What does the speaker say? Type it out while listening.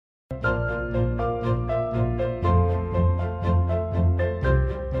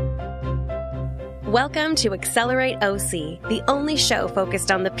Welcome to Accelerate OC, the only show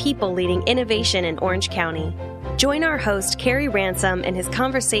focused on the people leading innovation in Orange County. Join our host, Kerry Ransom, in his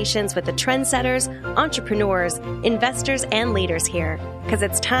conversations with the trendsetters, entrepreneurs, investors, and leaders here, because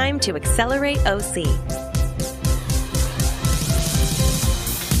it's time to Accelerate OC.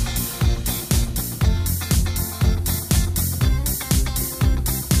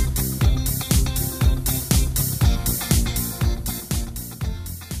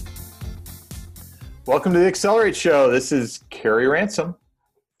 Welcome to the Accelerate Show. This is Kerry Ransom.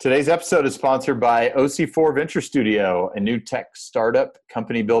 Today's episode is sponsored by OC4 Venture Studio, a new tech startup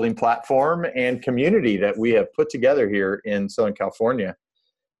company building platform and community that we have put together here in Southern California.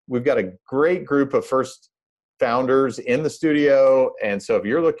 We've got a great group of first founders in the studio. And so if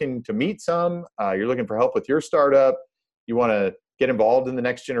you're looking to meet some, you're looking for help with your startup, you want to get involved in the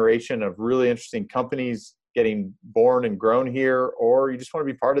next generation of really interesting companies getting born and grown here, or you just want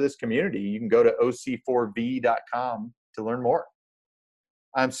to be part of this community, you can go to oc4v.com to learn more.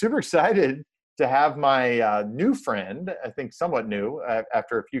 I'm super excited to have my new friend, I think somewhat new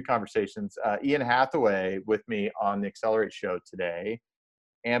after a few conversations, Ian Hathaway with me on the Accelerate Show today.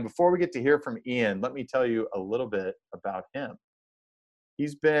 And before we get to hear from Ian, let me tell you a little bit about him.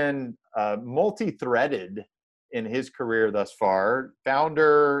 He's been multi-threaded in his career thus far.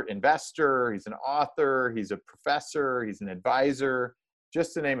 Founder, investor, he's an author, he's a professor, he's an advisor,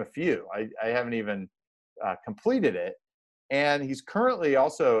 just to name a few. I haven't even completed it. And he's currently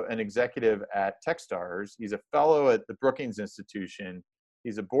also an executive at Techstars. He's a fellow at the Brookings Institution.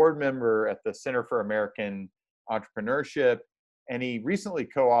 He's a board member at the Center for American Entrepreneurship. And he recently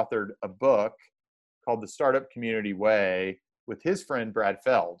co-authored a book called The Startup Community Way with his friend, Brad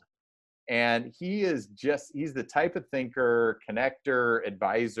Feld. And he's the type of thinker, connector,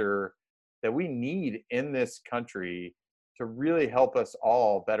 advisor that we need in this country to really help us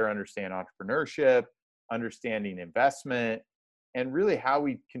all better understand entrepreneurship, understanding investment, and really how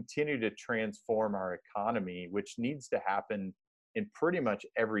we continue to transform our economy, which needs to happen in pretty much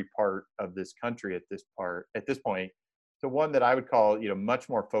every part of this country at this point, to one that I would call, much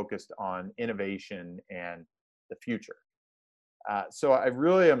more focused on innovation and the future. So I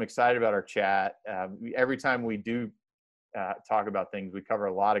really am excited about our chat. Every time we do talk about things, we cover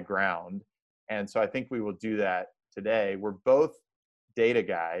a lot of ground. And so I think we will do that today. We're both data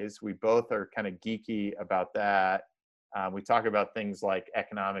guys. We both are kind of geeky about that. We talk about things like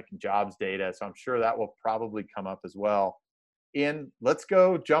economic and jobs data. So I'm sure that will probably come up as well. Ian, let's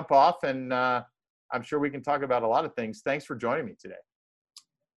go jump off, and I'm sure we can talk about a lot of things. Thanks for joining me today.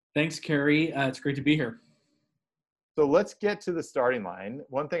 Thanks, Kerry. It's great to be here. So let's get to the starting line.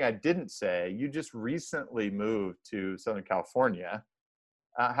 One thing I didn't say, you just recently moved to Southern California.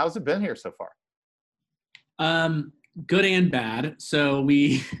 How's it been here so far? Good and bad. So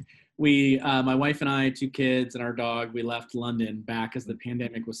we, my wife and I, 2 kids and our dog, we left London back as the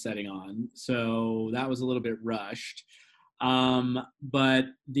pandemic was setting on. So that was a little bit rushed. But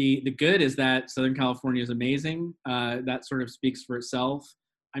the good is that Southern California is amazing. That sort of speaks for itself.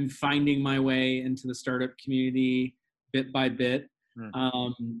 I'm finding my way into the startup community bit by bit.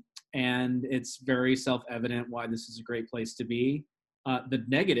 And it's very self-evident why this is a great place to be. The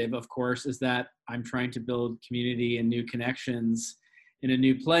negative, of course, is that I'm trying to build community and new connections in a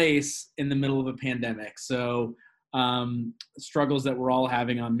new place in the middle of a pandemic. So struggles that we're all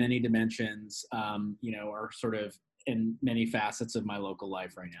having on many dimensions, are sort of in many facets of my local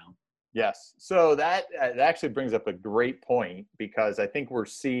life right now. Yes. So that actually brings up a great point, because I think we're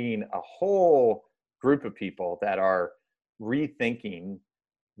seeing a whole group of people that are rethinking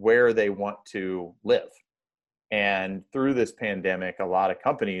where they want to live. And through this pandemic, a lot of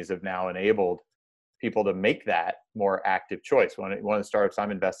companies have now enabled people to make that more active choice. One of the startups I'm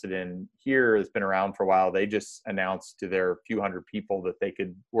invested in here has been around for a while. They just announced to their few hundred people that they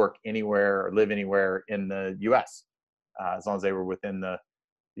could work anywhere or live anywhere in the US, as long as they were within the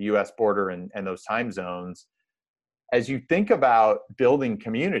US border and those time zones. As you think about building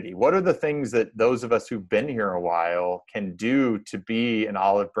community, what are the things that those of us who've been here a while can do to be an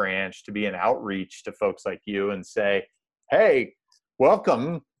olive branch, to be an outreach to folks like you and say, hey,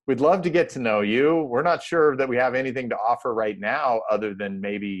 welcome. We'd love to get to know you. We're not sure that we have anything to offer right now other than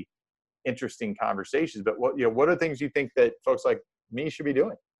maybe interesting conversations. But what are things you think that folks like me should be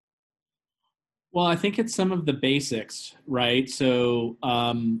doing? Well, I think it's some of the basics, right? So,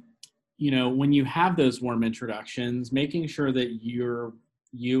 when you have those warm introductions, making sure that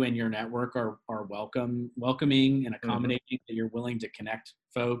you and your network are welcoming and accommodating, that you're willing to connect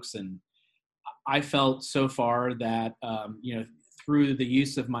folks. And I felt so far that, through the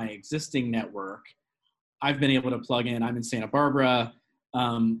use of my existing network, I've been able to plug in. I'm in Santa Barbara.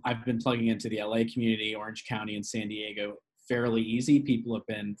 I've been plugging into the LA community, Orange County, and San Diego fairly easy. People have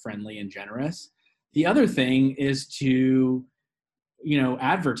been friendly and generous. The other thing is to,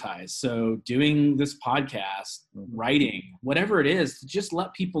 advertise. So doing this podcast, writing, whatever it is, to just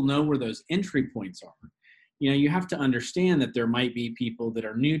let people know where those entry points are. You have to understand that there might be people that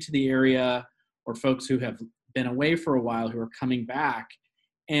are new to the area or folks who have been away for a while who are coming back,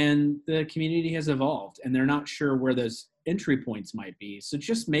 and the community has evolved and they're not sure where those entry points might be. So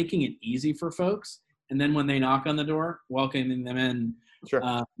just making it easy for folks. And then when they knock on the door, welcoming them in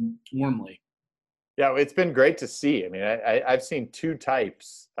warmly. Yeah, it's been great to see. I mean, I've seen two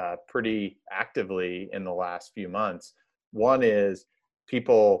types pretty actively in the last few months. One is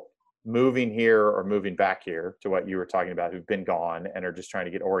people moving here or moving back here, to what you were talking about, who've been gone and are just trying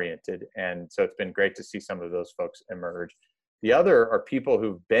to get oriented. And so it's been great to see some of those folks emerge. The other are people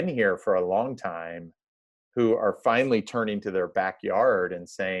who've been here for a long time who are finally turning to their backyard and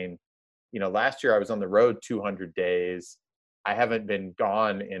saying, last year I was on the road 200 days. I haven't been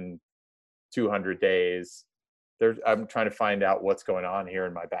gone in 200 days. I'm trying to find out what's going on here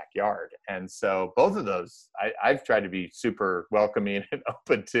in my backyard. And so both of those, I've tried to be super welcoming and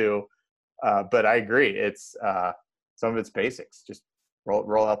open to, but I agree. It's some of it's basics. Just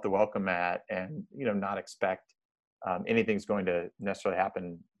roll out the welcome mat and, not expect anything's going to necessarily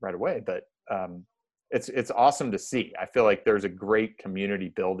happen right away. But it's awesome to see. I feel like there's a great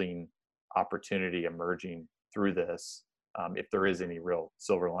community building opportunity emerging through this, if there is any real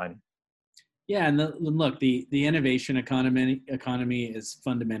silver lining. Yeah, and look, the innovation economy is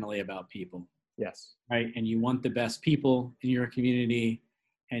fundamentally about people. Yes. Right, and you want the best people in your community,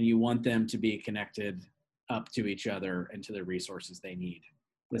 and you want them to be connected up to each other and to the resources they need.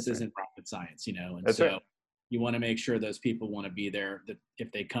 This isn't rocket science, and That's so right. You want to make sure those people want to be there. That if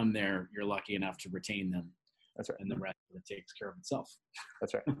they come there, you're lucky enough to retain them. That's right. And the rest of it takes care of itself.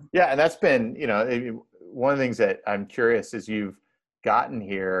 That's right. Yeah, and that's been, one of the things that I'm curious is you've gotten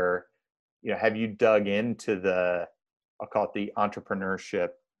here. Have you dug into I'll call it the entrepreneurship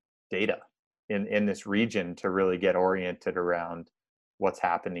data in this region to really get oriented around what's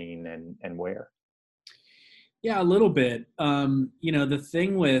happening and where? Yeah, a little bit. The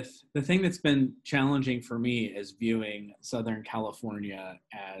thing that's been challenging for me is viewing Southern California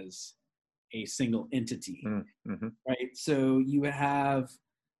as a single entity, mm-hmm. right? So you have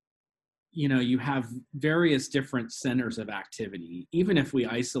various different centers of activity. Even if we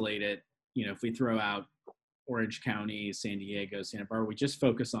isolate it, if we throw out Orange County, San Diego, Santa Barbara, we just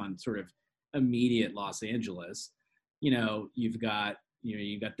focus on sort of immediate Los Angeles. You've got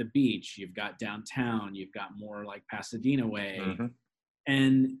the beach, you've got downtown, you've got more like Pasadena way. Mm-hmm.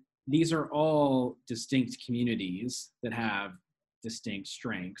 And these are all distinct communities that have distinct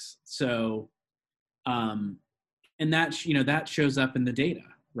strengths. So, and that shows up in the data,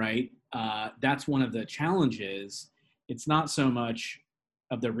 right? That's one of the challenges. It's not so much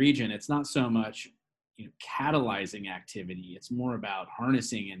of the region. It's not so much, catalyzing activity. It's more about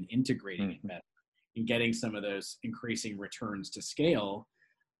harnessing and integrating it better and getting some of those increasing returns to scale.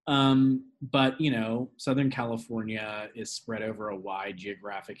 But, Southern California is spread over a wide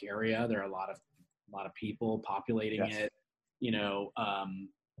geographic area. There are a lot of people populating it.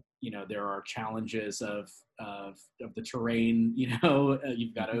 There are challenges of the terrain,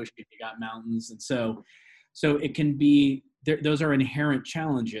 you've got ocean, you've got mountains. And so it can be, those are inherent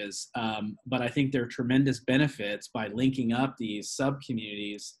challenges. But I think there are tremendous benefits by linking up these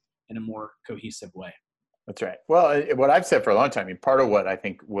sub-communities in a more cohesive way. That's right. Well, what I've said for a long time, part of what I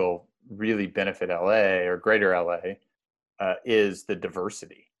think will really benefit LA or greater LA is the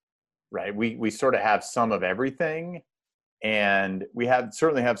diversity, right? We sort of have some of everything, and we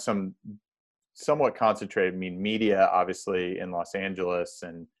certainly have some somewhat concentrated, media, obviously, in Los Angeles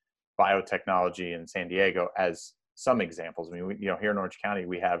and biotechnology in San Diego as some examples. Here in Orange County,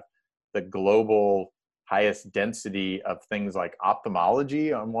 we have the global highest density of things like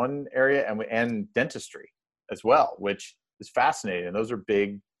ophthalmology on one area and dentistry as well, which is fascinating. And those are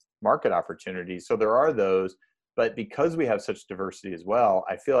big market opportunities. So there are those, but because we have such diversity as well,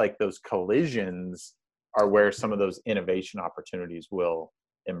 I feel like those collisions are where some of those innovation opportunities will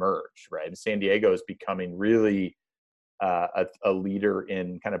emerge, right? And San Diego is becoming really a leader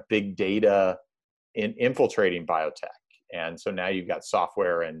in kind of big data in infiltrating biotech. And so now you've got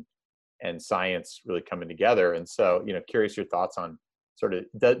software and science really coming together. And so, curious your thoughts on sort of,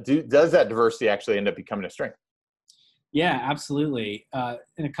 does that diversity actually end up becoming a strength? Yeah, absolutely.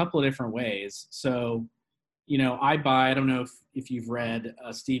 In a couple of different ways. So, I don't know if you've read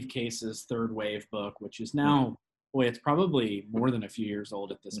Steve Case's Third Wave book, which is now, it's probably more than a few years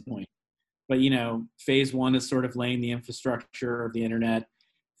old at this point. But, phase one is sort of laying the infrastructure of the internet.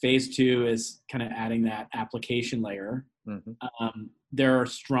 Phase two is kind of adding that application layer. Mm-hmm. There are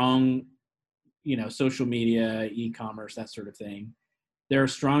strong, social media, e-commerce, that sort of thing. There are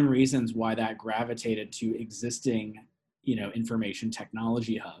strong reasons why that gravitated to existing, information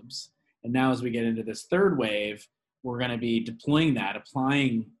technology hubs. And now as we get into this third wave, we're going to be deploying that,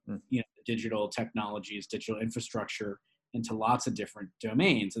 applying, digital technologies, digital infrastructure into lots of different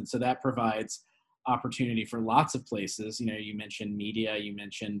domains. And so that provides opportunity for lots of places. You mentioned media, you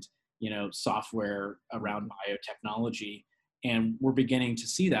mentioned, software around biotechnology, and we're beginning to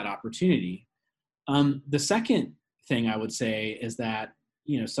see that opportunity. The second thing I would say is that,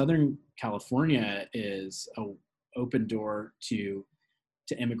 Southern California is an open door to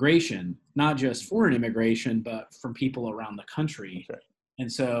immigration, not just foreign immigration, but from people around the country. Okay.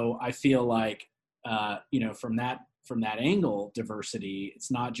 And so I feel like, from that angle, diversity,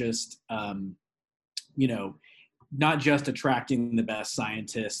 it's not just, not just attracting the best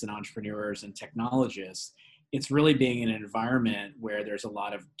scientists and entrepreneurs and technologists. It's really being in an environment where there's a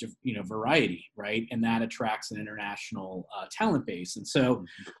lot of, variety, right? And that attracts an international talent base. And so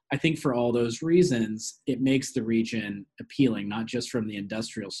I think for all those reasons, it makes the region appealing, not just from the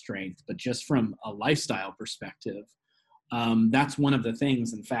industrial strength, but just from a lifestyle perspective. That's one of the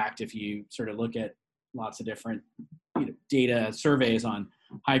things, in fact, if you sort of look at lots of different data surveys on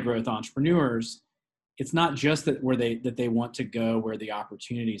high growth entrepreneurs, it's not just that they want to go where the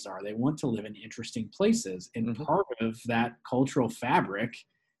opportunities are. They want to live in interesting places. And part of that cultural fabric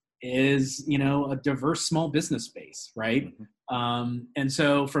is, a diverse small business space, right? And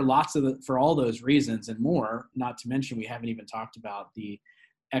so for all those reasons and more, not to mention, we haven't even talked about the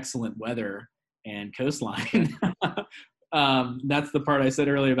excellent weather and coastline. That's the part I said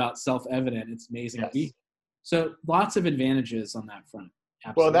earlier about self-evident. It's amazing to be. So lots of advantages on that front.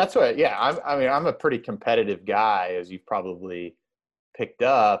 Absolutely. Well, that's what, I'm a pretty competitive guy, as you've probably picked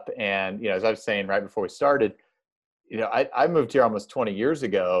up. And, as I was saying right before we started, I moved here almost 20 years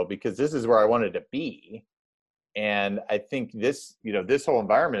ago because this is where I wanted to be. And I think this whole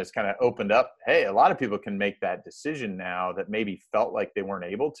environment has kind of opened up. Hey, a lot of people can make that decision now that maybe felt like they weren't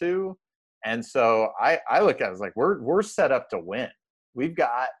able to. And so I look at it as like, we're set up to win. We've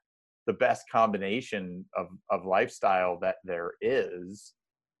got the best combination of lifestyle that there is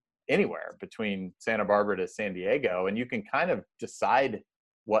anywhere between Santa Barbara to San Diego. And you can kind of decide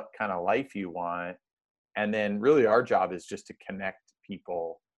what kind of life you want. And then really our job is just to connect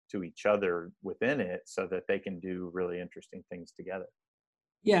people to each other within it so that they can do really interesting things together.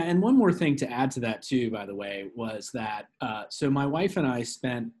 Yeah. And one more thing to add to that too, by the way, was that, so my wife and I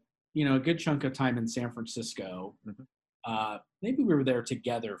spent, a good chunk of time in San Francisco. Maybe we were there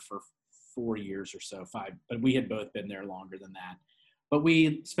together for 4 years or so, 5, but we had both been there longer than that. But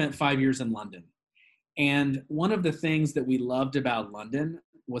we spent 5 years in London. And one of the things that we loved about London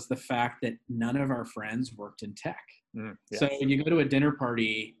was the fact that none of our friends worked in tech. Yes. So when you go to a dinner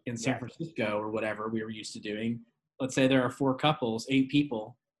party in San Francisco or whatever we were used to doing, let's say there are 4 couples, 8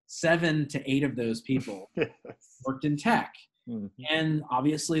 people, 7 to 8 of those people worked in tech. And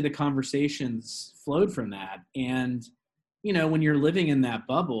obviously the conversations flowed from that. And, when you're living in that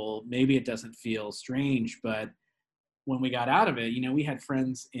bubble, maybe it doesn't feel strange, but when we got out of it, we had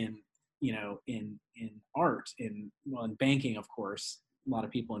friends in art, in banking, of course, a lot of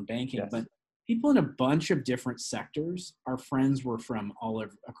people in banking, but people in a bunch of different sectors, our friends were from all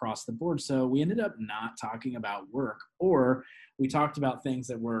across the board. So we ended up not talking about work, or we talked about things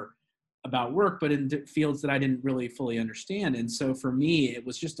that were about work, but in fields that I didn't really fully understand. And so for me, it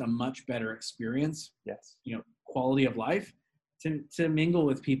was just a much better experience, quality of life to mingle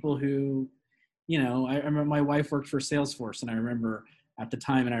with people who, I remember my wife worked for Salesforce, and I remember at the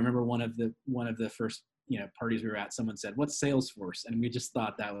time, and I remember one of the first, parties we were at, someone said, "What's Salesforce?" And we just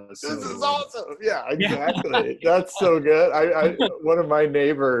thought that was this is awesome. Yeah, exactly. That's so good. I one of my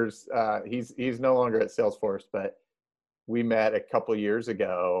neighbors, he's no longer at Salesforce, but we met a couple years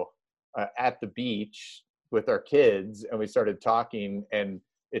ago at the beach with our kids, and we started talking, and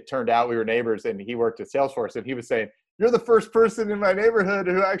it turned out we were neighbors, and he worked at Salesforce, and he was saying, "You're the first person in my neighborhood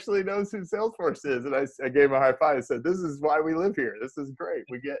who actually knows who Salesforce is." And I gave him a high five and said, "This is why we live here. This is great."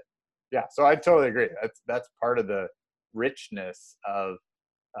 So I totally agree. That's part of the richness of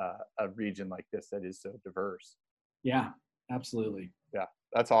a region like this that is so diverse. Yeah, absolutely. Yeah,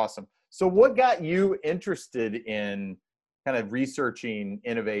 that's awesome. So what got you interested in kind of researching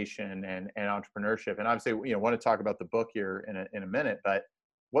innovation and entrepreneurship? And obviously, want to talk about the book here in a minute, but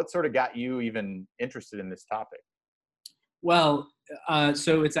what sort of got you even interested in this topic? Well,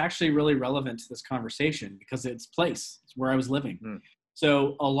 so it's actually really relevant to this conversation because it's where I was living.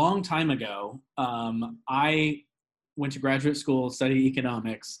 So a long time ago, I went to graduate school, studied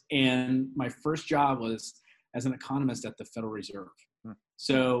economics, and my first job was as an economist at the Federal Reserve.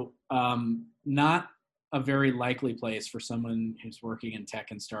 So not a very likely place for someone who's working in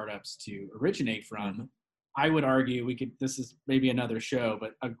tech and startups to originate from. I would argue this is maybe another show,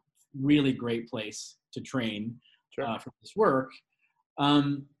 but a really great place to train for this work.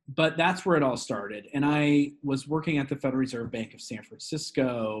 But that's where it all started. And I was working at the Federal Reserve Bank of San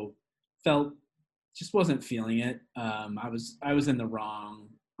Francisco, just wasn't feeling it. I was in the wrong,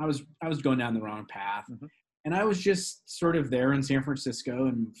 I was going down the wrong path. And I was just sort of there in San Francisco,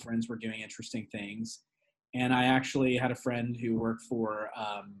 and friends were doing interesting things. And I actually had a friend who worked for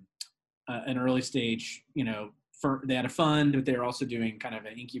an early stage, they had a fund, but they were also doing kind of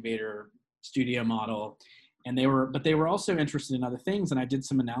an incubator studio model. And they were also interested in other things. And I did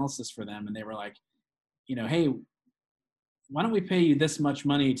some analysis for them, and they were like, hey, why don't we pay you this much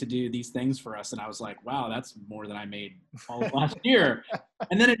money to do these things for us? And I was like, wow, that's more than I made all of last year.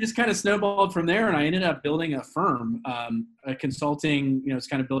 And then it just kind of snowballed from there. And I ended up building a firm, a consulting, it's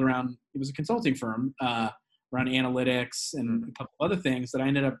kind of built around, it was a consulting firm around analytics and a couple other things that I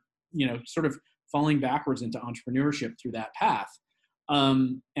ended up, sort of falling backwards into entrepreneurship through that path.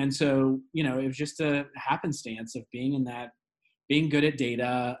 And so, it was just a happenstance of being good at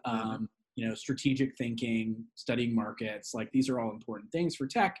data, strategic thinking, studying markets, like these are all important things for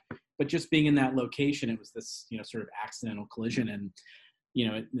tech, but just being in that location, it was this, sort of accidental collision, and,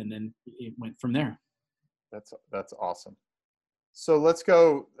 and then it went from there. That's awesome. So let's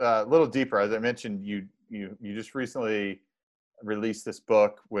go a little deeper. As I mentioned, you just recently released this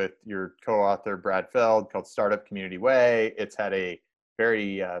book with your co-author, Brad Feld, called Startup Community Way. It's had a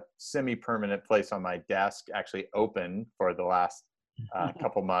very semi-permanent place on my desk, actually open for the last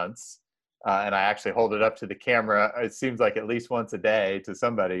couple months. And I actually hold it up to the camera. It seems like at least once a day to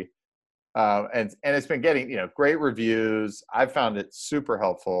somebody. And it's been getting, great reviews. I've found it super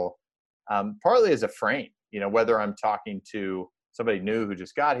helpful, partly as a frame, whether I'm talking to somebody new who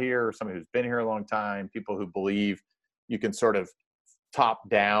just got here or somebody who's been here a long time, people who believe you can sort of top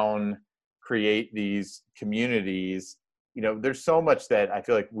down create these communities. There's so much that I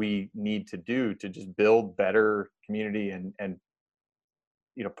feel like we need to do to just build better community and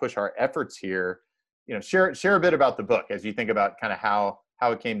push our efforts here. Share a bit about the book as you think about kind of how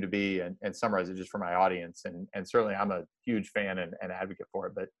it came to be, and summarize it just for my audience. And certainly I'm a huge fan and advocate for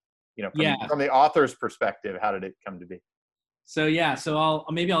it, but from the author's perspective, how did it come to be? So I'll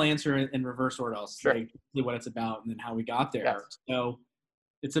answer it in reverse order. I'll say Sure. what it's about and then how we got there. Yes. So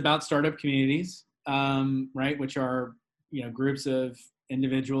it's about startup communities, right? Which are, groups of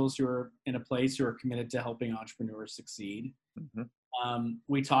individuals who are in a place who are committed to helping entrepreneurs succeed.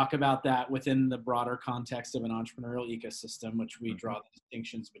 We talk about that within the broader context of an entrepreneurial ecosystem, which we draw the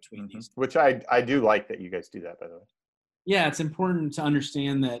distinctions between these. Which I do like that you guys do that, by the way. Yeah, it's important to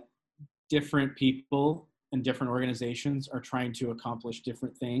understand that different people and different organizations are trying to accomplish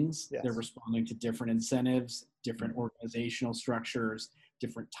different things. Yes. They're responding to different incentives, different organizational structures,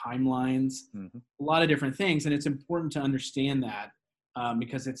 different timelines, a lot of different things. And it's important to understand that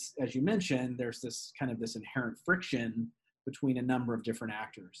because it's, as you mentioned, there's this inherent friction between a number of different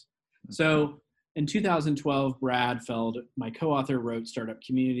actors. So in 2012, Brad Feld, my co-author, wrote Startup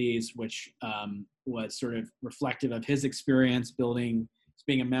Communities, which was sort of reflective of his experience being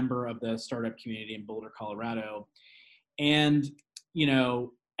a member of the startup community in Boulder, Colorado. And,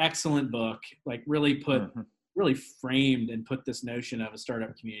 excellent book, like really framed and put this notion of a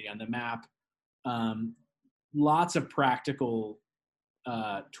startup community on the map. Lots of practical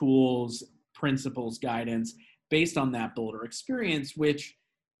tools, principles, guidance based on that Boulder experience, which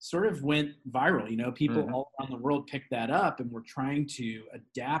sort of went viral. People all around the world picked that up and were trying to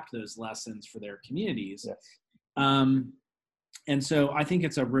adapt those lessons for their communities. Yes. And so I think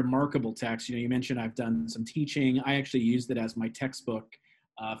it's a remarkable text. You mentioned I've done some teaching. I actually used it as my textbook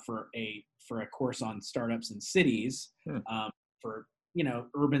for a course on startups in cities for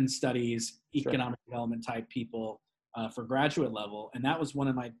urban studies, economic development type people for graduate level, and that was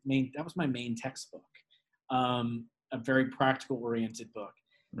my main textbook. A very practical oriented book.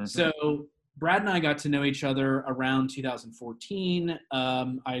 So Brad and I got to know each other around 2014.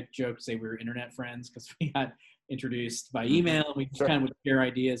 I joke say we were internet friends because we got introduced by email. We just kind of would share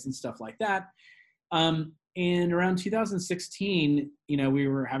ideas and stuff like that. And around 2016, we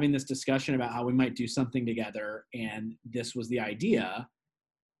were having this discussion about how we might do something together. And this was the idea.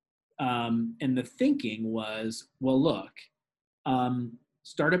 And the thinking was, well, look,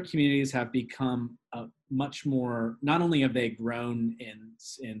 startup communities have become much more, not only have they grown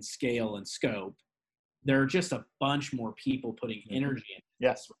in scale and scope, there are just a bunch more people putting energy in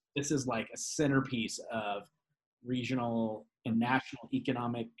Yes. this is like a centerpiece of regional and national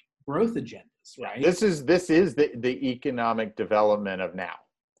economic growth agendas, right? This is the economic development of now,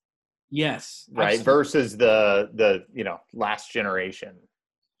 Yes. right? Absolutely. Versus the last generation.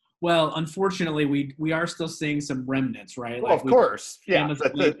 Well, unfortunately, we are still seeing some remnants, right? Well, of course, yeah.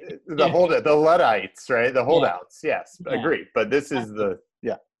 Amazon, But the Luddites, right? The holdouts, yes, Yeah. agreed. But this is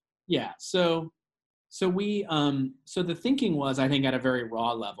Yeah. So we so the thinking was, I think, at a very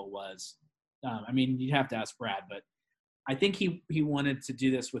raw level was, I mean, you'd have to ask Brad, but I think he wanted to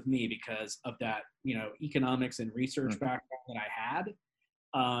do this with me because of that, economics and research background that I had,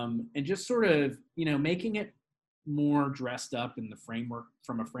 and just sort of, making it more dressed up in the framework,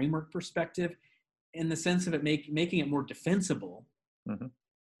 from a framework perspective, in the sense of it making it more defensible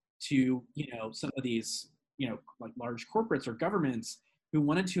to, some of these, like large corporates or governments who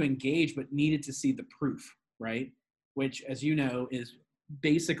wanted to engage but needed to see the proof, right? Which, as you know, is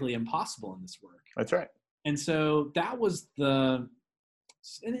basically impossible in this work. That's right. And so that was and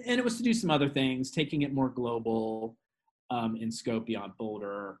it was to do some other things, taking it more global in scope beyond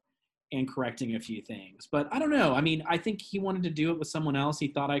Boulder, and correcting a few things. But I don't know. I mean, I think he wanted to do it with someone else. He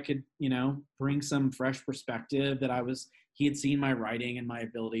thought I could, bring some fresh perspective he had seen my writing and my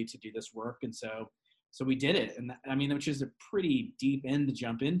ability to do this work. And so we did it. And I mean, which is a pretty deep end to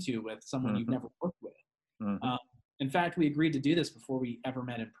jump into with someone you've never worked with. In fact, we agreed to do this before we ever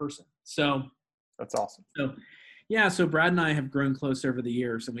met in person. So that's awesome. So, yeah, so Brad and I have grown close over the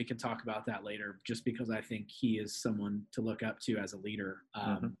years, and we can talk about that later, just because I think he is someone to look up to as a leader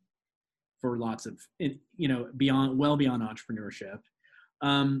for lots of, beyond entrepreneurship.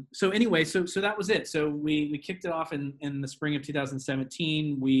 So anyway, so that was it. So we kicked it off in the spring of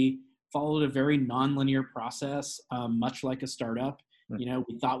 2017. We followed a very nonlinear process, much like a startup.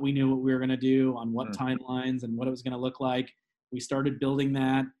 We thought we knew what we were going to do, on what timelines and what it was going to look like. We started building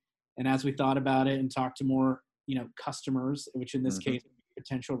that. And as we thought about it and talked to more, customers, which in this case,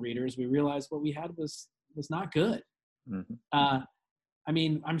 potential readers, we realized what we had was not good. I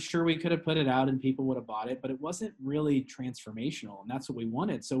mean, I'm sure we could have put it out and people would have bought it, but it wasn't really transformational. And that's what we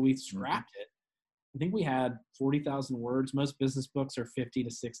wanted. So we scrapped it. I think we had 40,000 words. Most business books are 50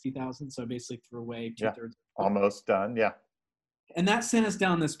 to 60,000. So basically threw away 2/3. Almost done. Yeah. And that sent us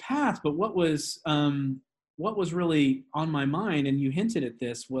down this path. But what was really on my mind, and you hinted at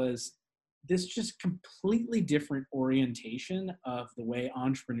this, was this just completely different orientation of the way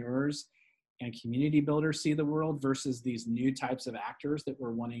entrepreneurs and community builders see the world versus these new types of actors that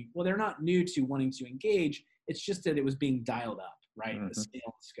were they're not new to wanting to engage. It's just that it was being dialed up, right? The scale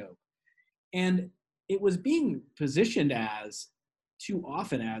and scope. And it was being positioned as, too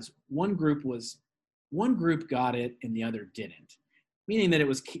often, as one group got it and the other didn't. Meaning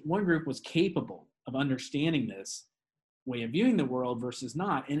that one group was capable of understanding this way of viewing the world versus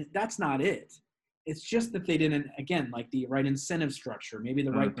not. And that's not it. It's just that they didn't, again, like the right incentive structure, maybe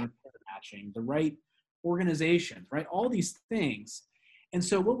the right matching, the right organization, right? All these things. And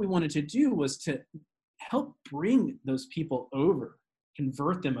so what we wanted to do was to help bring those people over,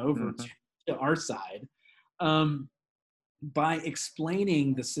 convert them over to our side, by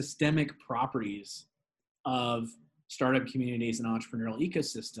explaining the systemic properties of startup communities and entrepreneurial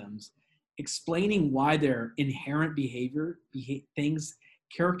ecosystems, explaining why their inherent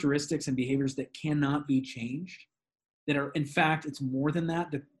characteristics and behaviors that cannot be changed, that are, in fact, it's more than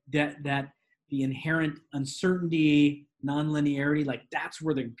that the inherent uncertainty, nonlinearity, like that's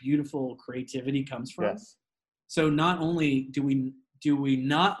where the beautiful creativity comes from. Yes. So not only do we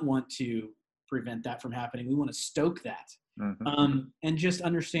not want to prevent that from happening, we want to stoke that. And just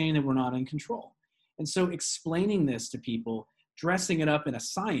understanding that we're not in control. And so explaining this to people, dressing it up in a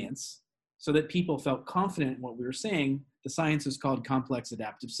science so that people felt confident in what we were saying. The science is called complex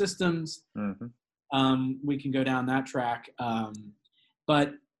adaptive systems. We can go down that track.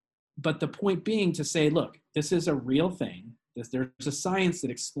 But the point being to say, look, this is a real thing. There's a science that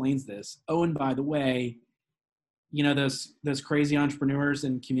explains this. Oh, and by the way, those crazy entrepreneurs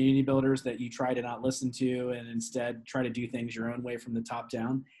and community builders that you try to not listen to and instead try to do things your own way from the top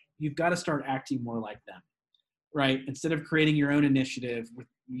down, you've got to start acting more like them, right? Instead of creating your own initiative,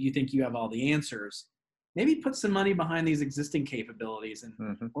 you think you have all the answers, maybe put some money behind these existing capabilities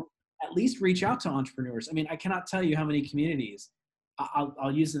and or at least reach out to entrepreneurs. I mean, I cannot tell you how many communities,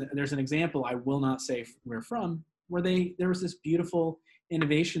 I'll use there's an example, I will not say where from, where there was this beautiful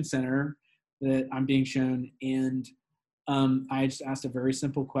innovation center that I'm being shown. And I just asked a very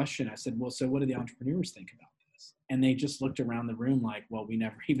simple question. I said, well, so what do the entrepreneurs think about this? And they just looked around the room like, well, we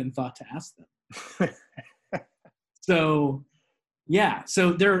never even thought to ask them. So, yeah.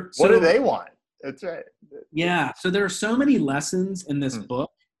 So what do they want? That's right. Yeah. So there are so many lessons in this Mm.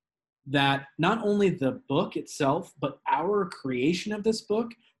 book that not only the book itself, but our creation of this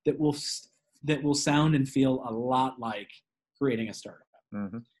book that will sound and feel a lot like creating a startup.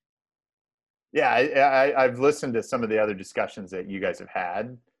 Mm-hmm. Yeah, I've listened to some of the other discussions that you guys have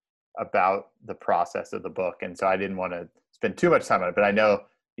had about the process of the book, and so I didn't want to spend too much time on it. But I know,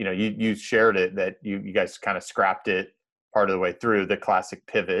 you shared it that you guys kind of scrapped it part of the way through, the classic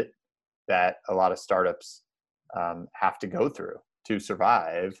pivot that a lot of startups have to go through to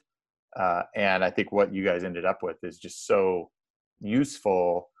survive. And I think what you guys ended up with is just so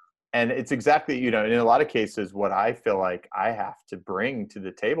useful. And it's exactly, in a lot of cases, what I feel like I have to bring to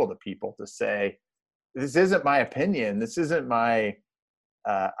the table to people to say, this isn't my opinion. This isn't my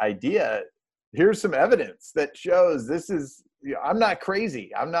idea. Here's some evidence that shows this is, I'm not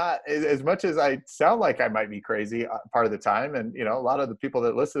crazy. I'm not, as much as I sound like I might be crazy part of the time. And, a lot of the people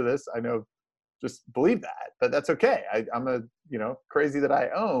that listen to this, I know just believe that, but that's okay. I'm a, crazy that I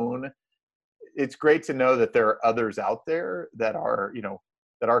own. It's great to know that there are others out there that are,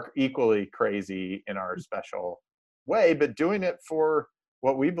 that are equally crazy in our special way, but doing it for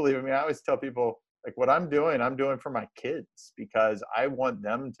what we believe. I mean, I always tell people, like, what I'm doing for my kids, because I want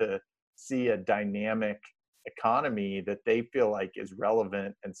them to see a dynamic economy that they feel like is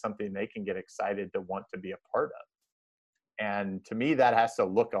relevant and something they can get excited to want to be a part of. And to me, that has to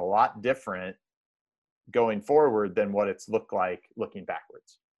look a lot different going forward than what it's looked like looking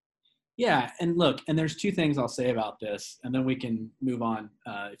backwards. Yeah, and look, and there's two things I'll say about this, and then we can move on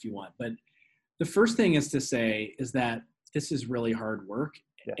if you want. But the first thing is to say is that this is really hard work,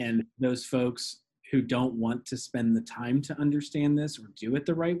 Yes. And those folks who don't want to spend the time to understand this or do it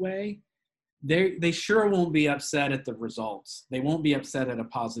the right way, they sure won't be upset at the results. They won't be upset at a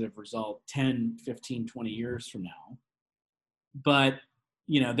positive result 10, 15, 20 years from now. But,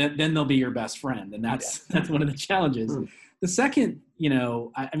 then they'll be your best friend, and that's one of the challenges. The second,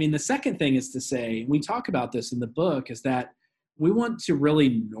 the second thing is to say, we talk about this in the book, is that we want to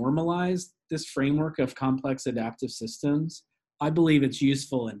really normalize this framework of complex adaptive systems. I believe it's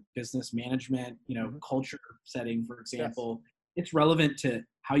useful in business management, culture setting, for example. Yes. It's relevant to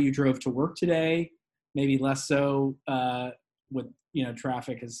how you drove to work today, maybe less so with,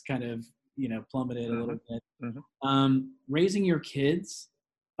 traffic has kind of, plummeted a little bit. Mm-hmm. Raising your kids,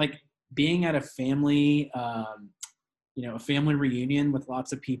 like being at a family, a family reunion with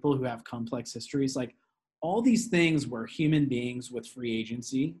lots of people who have complex histories, like all these things where human beings with free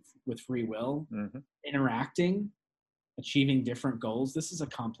agency, with free will, interacting, achieving different goals. This is a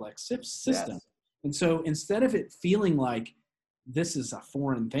complex system. Yes. And so instead of it feeling like this is a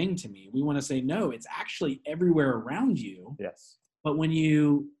foreign thing to me, we want to say, no, it's actually everywhere around you. Yes. But when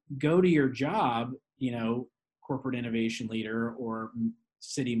you go to your job, corporate innovation leader or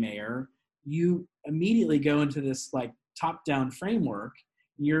city mayor, you immediately go into this like top-down framework.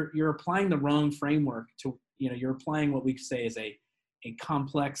 You're applying the wrong framework to, you're applying what we say is a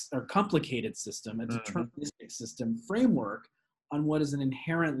complex or complicated system, a deterministic system framework on what is an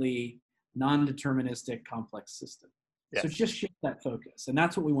inherently non-deterministic complex system. Yes. So just shift that focus. And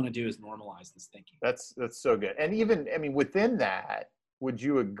that's what we want to do, is normalize this thinking. That's so good. And even, within that, would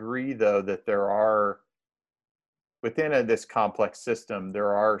you agree though, that there are, within this complex system,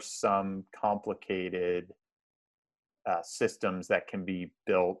 there are some complicated systems that can be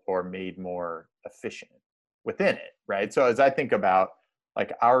built or made more efficient within it, right? So as I think about,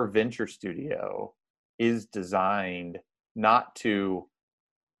 like, our venture studio is designed not to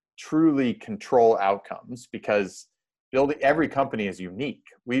truly control outcomes, because every company is unique.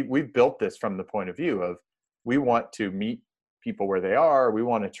 We've built this from the point of view of, we want to meet people where they are. We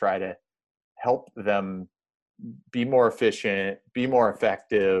want to try to help them be more efficient, be more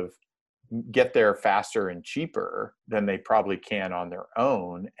effective, get there faster and cheaper than they probably can on their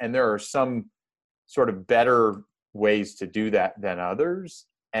own. And there are some sort of better ways to do that than others.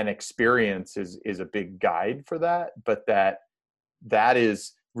 And experience is a big guide for that. But that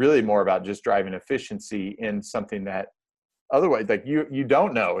is really more about just driving efficiency in something that otherwise, like, you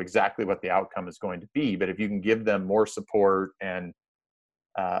don't know exactly what the outcome is going to be. But if you can give them more support and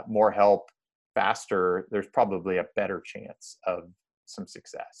more help faster, there's probably a better chance of some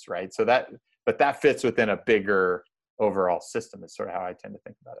success, right? So but that fits within a bigger overall system, is sort of how I tend to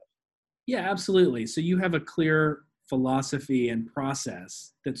think about it. Yeah, absolutely. So you have a clear philosophy and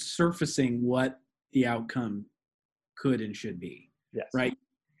process that's surfacing what the outcome could and should be. Yes. Right.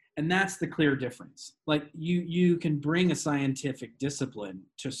 And that's the clear difference. Like you can bring a scientific discipline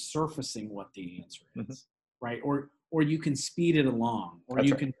to surfacing what the answer is, right? Or you can speed it along, or that's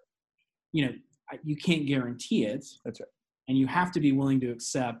you right. can, you can't guarantee it. That's right. And you have to be willing to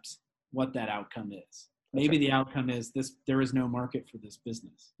accept what that outcome is. Maybe the outcome is this: there is no market for this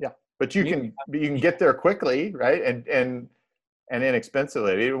business. Yeah, but you can get there quickly, right? And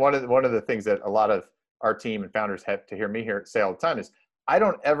inexpensively. One of the things that a lot of our team and founders have to hear me say all the time is, I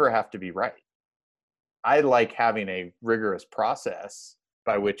don't ever have to be right. I like having a rigorous process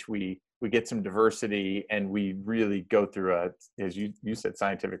by which we get some diversity, and we really go through as you said,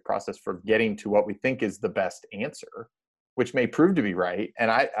 scientific process for getting to what we think is the best answer, which may prove to be right.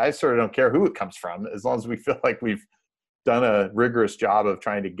 And I sort of don't care who it comes from, as long as we feel like we've done a rigorous job of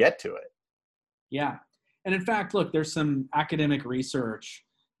trying to get to it. Yeah. And in fact, look, there's some academic research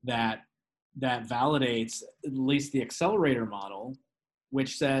that validates at least the accelerator model,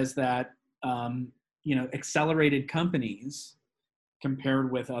 which says that, accelerated companies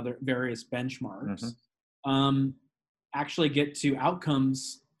compared with other various benchmarks, actually get to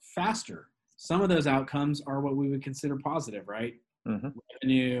outcomes faster. Some of those outcomes are what we would consider positive, right?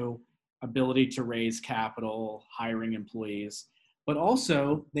 Revenue, ability to raise capital, hiring employees, but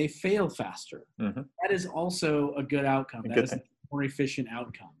also they fail faster. That is also a good outcome. That is a more efficient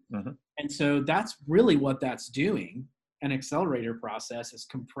outcome. And so that's really what that's doing. An accelerator process is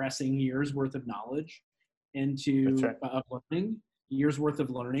compressing years worth of knowledge into years worth of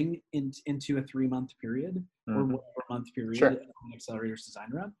learning into a 3-month period or 4-month period of an accelerator's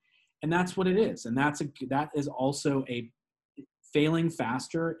design around. And that's what it is. And that is also a failing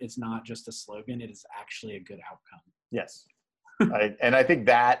faster. It's not just a slogan. It is actually a good outcome. Yes. And I think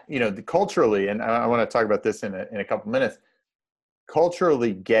that, culturally, and I want to talk about this in a couple minutes,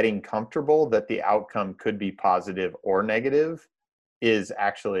 culturally getting comfortable that the outcome could be positive or negative is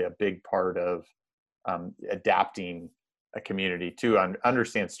actually a big part of adapting a community to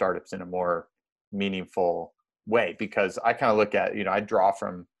understand startups in a more meaningful way. Because I kind of look at, I draw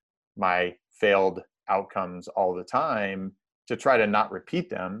from my failed outcomes all the time to try to not repeat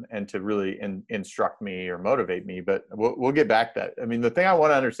them and to really instruct me or motivate me. But we'll get back to that. I mean, the thing I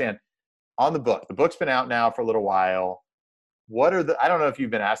want to understand on the book's been out now for a little while. I don't know if you've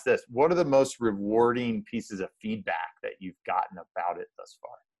been asked this, what are the most rewarding pieces of feedback that you've gotten about it thus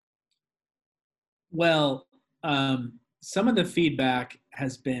far? Well, some of the feedback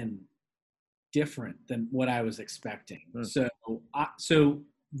has been different than what I was expecting. So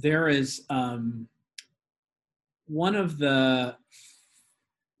there is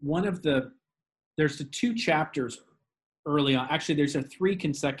there's the 2 chapters early on. Actually, there's 3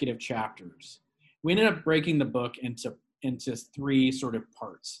 consecutive chapters. We ended up breaking the book into 3 sort of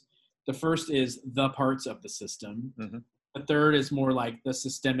parts. The first is the parts of the system. The third is more like the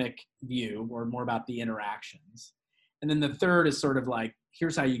systemic view, or more about the interactions. And then the third is sort of like,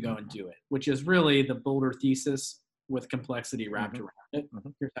 here's how you go and do it, which is really the bolder thesis with complexity wrapped around it.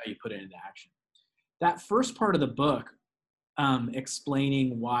 Here's how you put it into action. That first part of the book,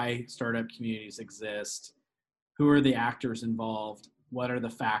 explaining why startup communities exist, who are the actors involved, what are the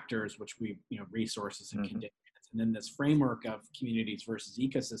factors, which we, resources and conditions, and then this framework of communities versus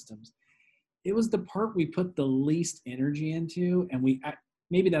ecosystems, it was the part we put the least energy into. And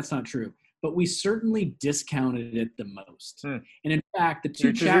maybe that's not true, but we certainly discounted it the most. And in fact, the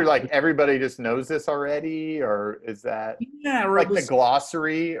 2 chapters, you're like, everybody just knows this already, or is that like the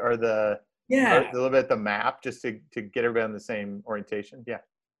glossary or a little bit the map, just to get everybody on the same orientation?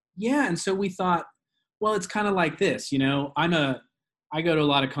 Yeah. And so we thought, well, it's kind of like this, I go to a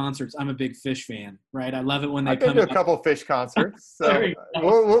lot of concerts. I'm a big Fish fan, right? I love it when they come. I've been to a couple of Fish concerts, so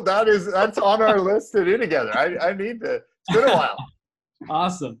that's on our list to do together. I need to. It's been a while.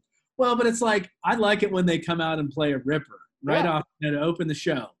 Awesome. Well, but it's like, I like it when they come out and play a ripper right off to open the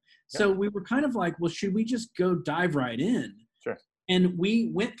show. So we were kind of like, well, should we just go dive right in? Sure. And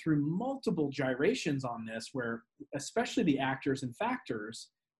we went through multiple gyrations on this, where especially the actors and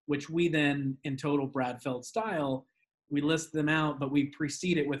factors, which we then, in total Brad Feld style, we list them out, but we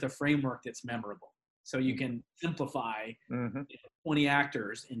precede it with a framework that's memorable. So you can simplify 20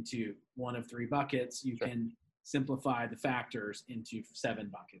 actors into 1 of 3 buckets. You can simplify the factors into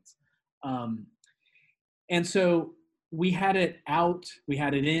 7 buckets. And so we had it out, we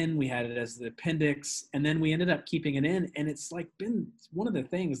had it in, we had it as the appendix, and then we ended up keeping it in. And it's like been one of the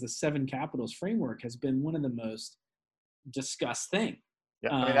things, the 7 Capitals framework has been one of the most discussed things.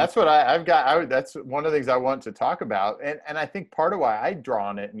 Yeah, I mean, that's what I've got. That's one of the things I want to talk about. And I think part of why I draw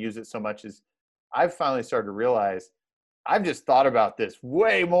on it and use it so much is I've finally started to realize I've just thought about this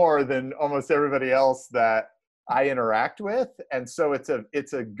way more than almost everybody else that I interact with. And so it's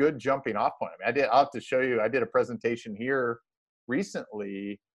a good jumping off point. I mean, I'll have to show you, I did a presentation here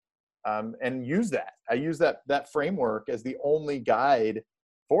recently and use that. I use that framework as the only guide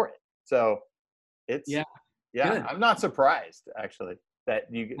for it. So it's, yeah, I'm not surprised, actually. that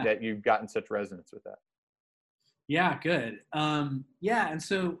you've gotten such resonance with that? Yeah, good. Yeah, and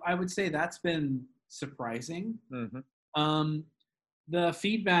so I would say that's been surprising. Mm-hmm. The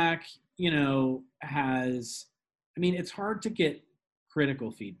feedback, it's hard to get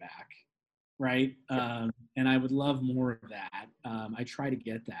critical feedback, right? Sure. And I would love more of that. I try to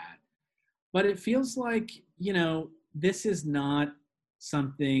get that. But it feels like, this is not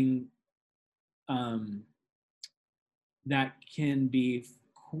something that can be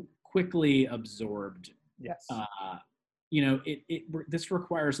quickly absorbed. Yes. This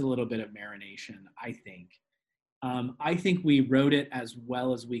requires a little bit of marination, I think. I think we wrote it as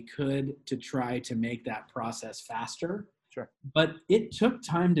well as we could to try to make that process faster. Sure. But it took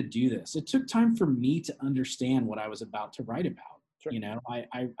time to do this. It took time for me to understand what I was about to write about. Sure.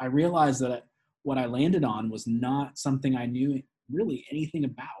 I realized that what I landed on was not something I knew really anything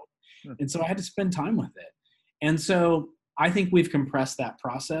about. And so I had to spend time with it. And so I think we've compressed that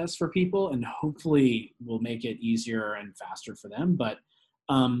process for people, and hopefully we'll make it easier and faster for them. But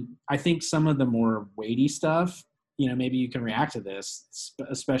I think some of the more weighty stuff, maybe you can react to this,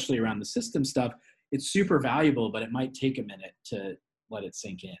 especially around the system stuff. It's super valuable, but it might take a minute to let it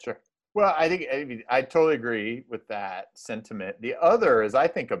sink in. Sure. Well, I totally agree with that sentiment. The other, as I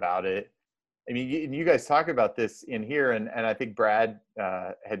think about it, you guys talk about this in here, and I think Brad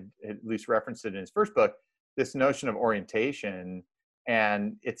had at least referenced it in his first book, this notion of orientation,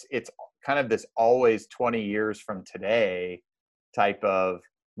 and it's kind of this always 20 years from today type of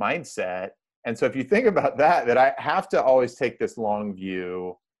mindset. And so if you think about that I have to always take this long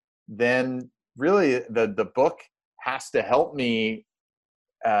view, then really the book has to help me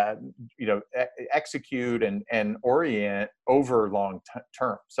execute and orient over long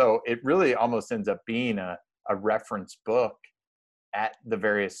term. So it really almost ends up being a reference book at the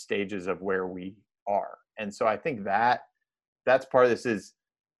various stages of where we are. And so I think that's part of this is,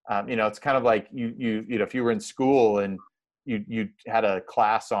 it's kind of like if you were in school and you had a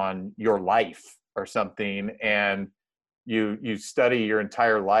class on your life or something, and you study your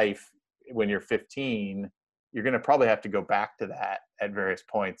entire life when you're 15, you're going to probably have to go back to that at various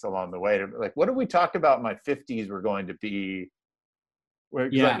points along the way to like, what did we talk about in my 50s were going to be?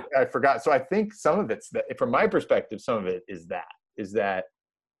 Yeah. I forgot. So I think some of it's that, from my perspective, some of it is that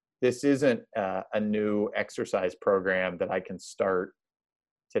this isn't a new exercise program that I can start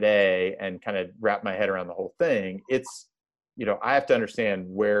today and kind of wrap my head around the whole thing. It's, I have to understand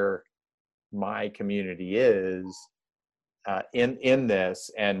where my community is in this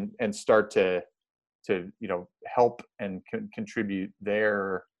and start to help and contribute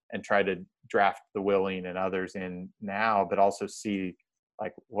there and try to draft the willing and others in now, but also see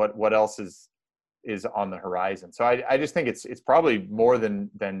like what else is on the horizon. So I just think it's probably more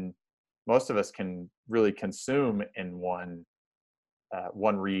than most of us can really consume in one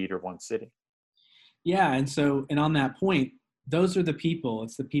read or one sitting. Yeah. And on that point, those are the people,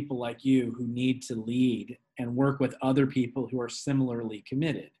 it's the people like you who need to lead and work with other people who are similarly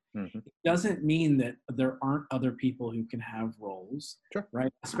committed. Mm-hmm. It doesn't mean that there aren't other people who can have roles, sure,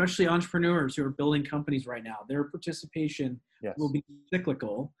 right? Especially entrepreneurs who are building companies right now. Their participation yes, will be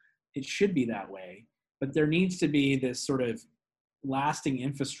cyclical. It should be that way, but there needs to be this sort of lasting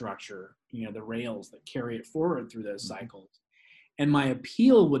infrastructure, the rails that carry it forward through those mm-hmm. cycles. And my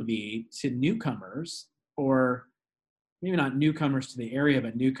appeal would be to newcomers, or maybe not newcomers to the area,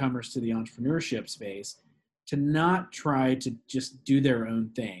 but newcomers to the entrepreneurship space, to not try to just do their own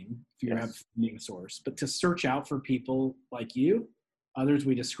thing if you have a funding source, but to search out for people like you, others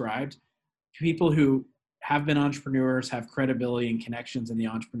we described, people who have been entrepreneurs, have credibility and connections in the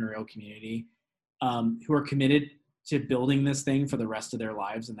entrepreneurial community, who are committed to building this thing for the rest of their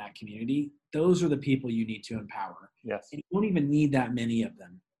lives in that community. Those are the people you need to empower. Yes. And you don't even need that many of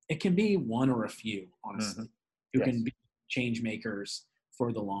them. It can be one or a few, honestly, mm-hmm. who can be change makers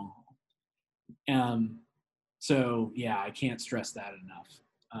for the long haul. So yeah, I can't stress that enough.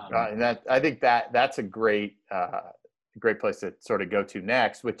 And that, I think that's a great place to sort of go to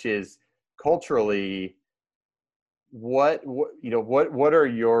next, which is culturally, what are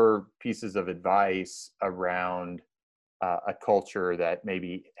your pieces of advice around a culture that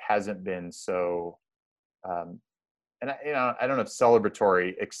maybe hasn't been so, and I don't know if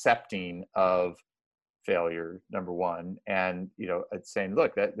celebratory, accepting of failure, number one, and it's saying,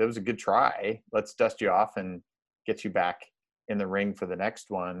 look, that was a good try, let's dust you off and get you back in the ring for the next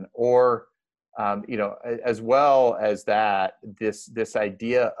one. Or as well as that, this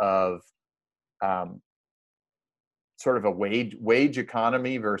idea of sort of a wage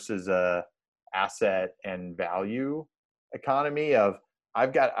economy versus a asset and value economy of I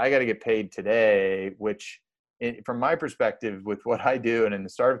got to get paid today, which from my perspective, with what I do and in the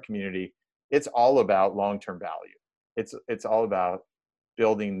startup community, it's all about long-term value. It's all about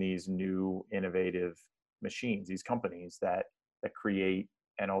building these new innovative machines, these companies that create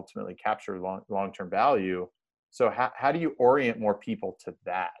and ultimately capture long-term value. So how do you orient more people to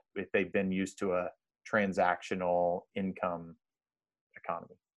that if they've been used to a transactional income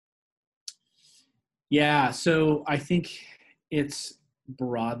economy? Yeah, so I think it's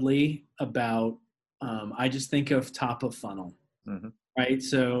broadly about, I just think of top of funnel, Mm-hmm. right?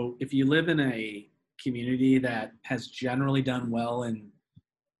 So if you live in a community that has generally done well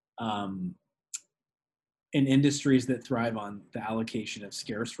um, in industries that thrive on the allocation of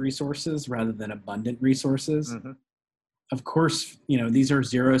scarce resources rather than abundant resources, Mm-hmm. of course, these are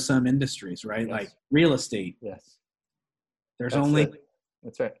zero-sum industries, right? Yes. Like real estate. Yes. There's That's only it.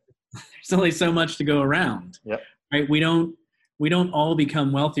 That's right. there's only so much to go around. Yep. Right? We don't all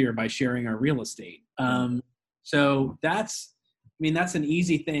become wealthier by sharing our real estate. So that's an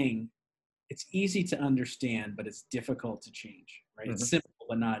easy thing. It's easy to understand, but it's difficult to change, right? Mm-hmm. It's simple,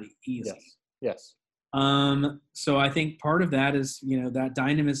 but not easy. Yes. So I think part of that is, that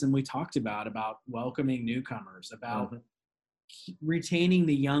dynamism we talked about welcoming newcomers, about retaining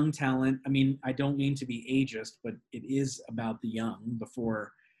the young talent. I mean, I don't mean to be ageist, but it is about the young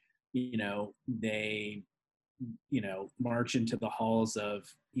before, they march into the halls of,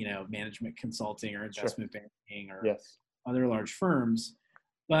 management consulting or investment banking or other large firms.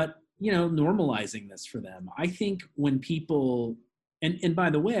 But, normalizing this for them. I think when people, and by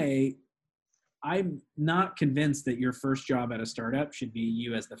the way, I'm not convinced that your first job at a startup should be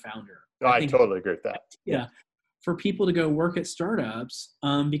you as the founder. I totally agree with that. Yeah. For people to go work at startups,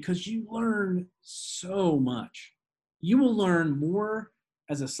 because you learn so much. You will learn more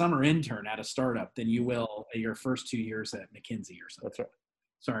as a summer intern at a startup than you will at your first 2 years at McKinsey or something. That's right.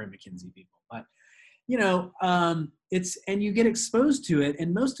 Sorry, McKinsey people. But, and you get exposed to it.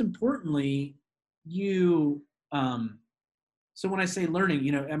 And most importantly, so when I say learning,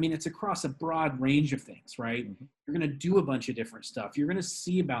 it's across a broad range of things, right? Mm-hmm. You're going to do a bunch of different stuff. You're going to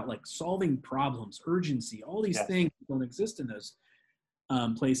see about like solving problems, urgency, all these things don't exist in those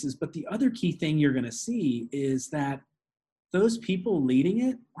places. But the other key thing you're going to see is that those people leading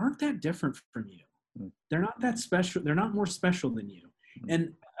it aren't that different from you. Mm-hmm. They're not that special. They're not more special than you. Mm-hmm.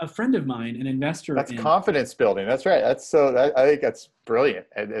 And a friend of mine, an investor. That's confidence building. That's right. I think that's brilliant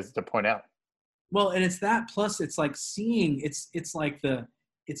as to point out. Well, and it's that plus it's like seeing, it's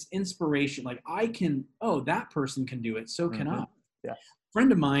inspiration. Like that person can do it. So can I. Yeah. A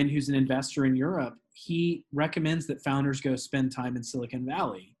friend of mine who's an investor in Europe, he recommends that founders go spend time in Silicon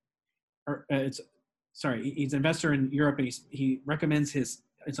Valley. He's an investor in Europe, and he recommends his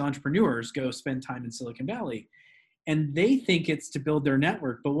entrepreneurs go spend time in Silicon Valley. And they think it's to build their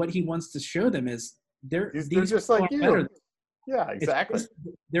network. But what he wants to show them is they're just like you. Yeah, exactly.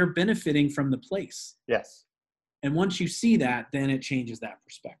 They're benefiting from the place. Yes. And once you see that, then it changes that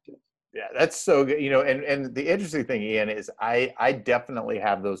perspective. Yeah, that's so good. And the interesting thing, Ian, is I definitely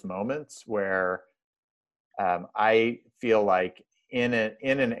have those moments where I feel like in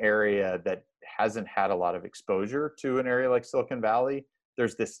an area that hasn't had a lot of exposure to an area like Silicon Valley,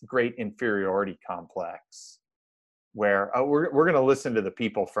 there's this great inferiority complex where we're going to listen to the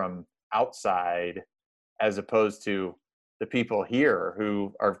people from outside as opposed to the people here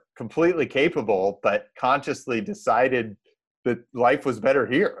who are completely capable, but consciously decided that life was better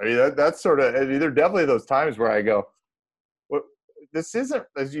here. I mean, that's sort of, there are definitely those times where I go, well, this isn't,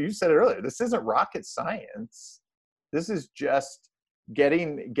 as you said earlier, this isn't rocket science. This is just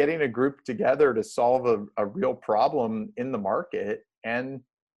getting a group together to solve a real problem in the market and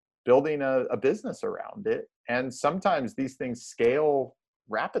building a business around it. And sometimes these things scale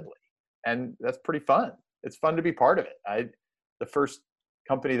rapidly, and that's pretty fun. It's fun to be part of it. The first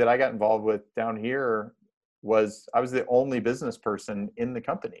company that I got involved with down here I was the only business person in the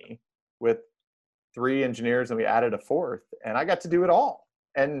company with 3 engineers, and we added a 4th, and I got to do it all.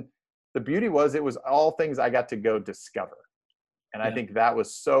 And the beauty was it was all things I got to go discover. And I think that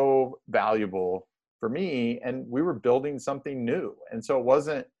was so valuable for me. And we were building something new. And so it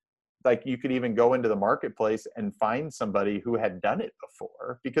wasn't like you could even go into the marketplace and find somebody who had done it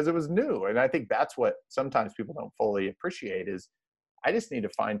before because it was new. And I think that's what sometimes people don't fully appreciate is I just need to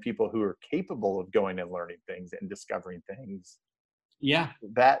find people who are capable of going and learning things and discovering things. Yeah.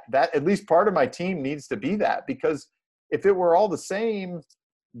 That at least part of my team needs to be that, because if it were all the same,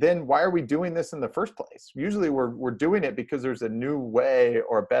 then why are we doing this in the first place? Usually we're doing it because there's a new way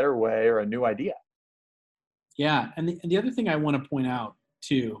or a better way or a new idea. Yeah. And the other thing I want to point out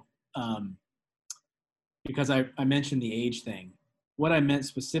too, because I mentioned the age thing, what I meant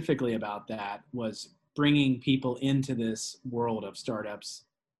specifically about that was bringing people into this world of startups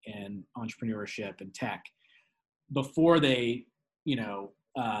and entrepreneurship and tech before they,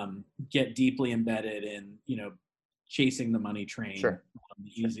 get deeply embedded in, chasing the money train, Sure.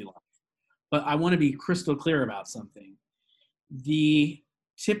 The easy life. But I want to be crystal clear about something. The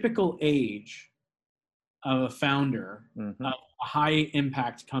typical age of a founder of a high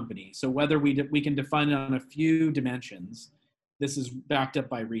impact company. So whether we can define it on a few dimensions, this is backed up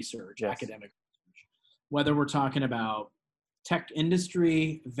by research, Yes. academic research. Whether we're talking about tech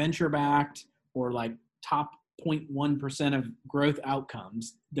industry, venture backed, or like top 0.1% of growth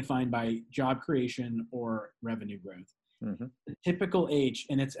outcomes defined by job creation or revenue growth. The typical age,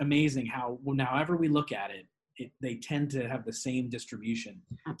 and it's amazing how, however we look at it, they tend to have the same distribution.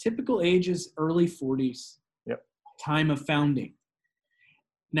 Typical age is early 40s, Yep. time of founding.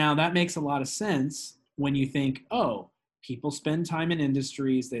 Now that makes a lot of sense when you think, oh, people spend time in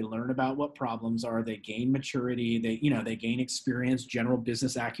industries, they learn about what problems are, they gain maturity, they gain experience, general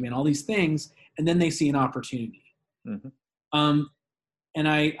business acumen, all these things, and then they see an opportunity. And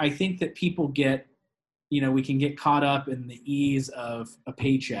I think that people get, we can get caught up in the ease of a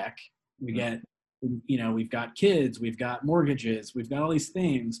paycheck. We get, we've got kids, we've got mortgages, we've got all these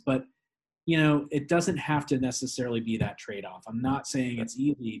things, but it doesn't have to necessarily be that trade-off. I'm not saying it's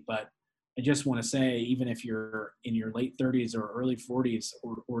easy, but I just want to say, even if you're in your late 30s or early 40s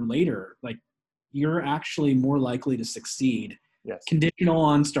or later, like, you're actually more likely to succeed. Yes. Conditional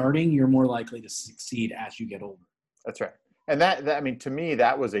on starting, you're more likely to succeed as you get older. That's right. And that, I mean, to me,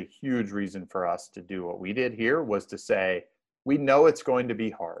 that was a huge reason for us to do what we did here, was to say, we know it's going to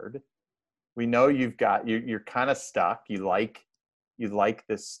be hard. We know you're kind of stuck. You like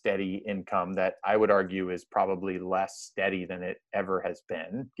this steady income that I would argue is probably less steady than it ever has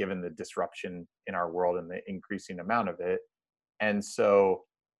been, given the disruption in our world and the increasing amount of it. And so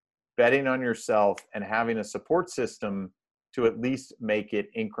betting on yourself and having a support system to at least make it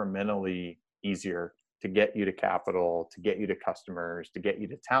incrementally easier to get you to capital, to get you to customers, to get you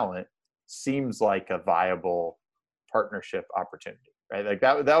to talent, seems like a viable partnership opportunity, right? Like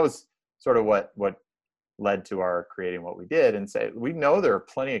that was sort of what led to our creating what we did, and say, we know there are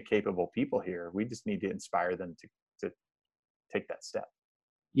plenty of capable people here. We just need to inspire them to take that step.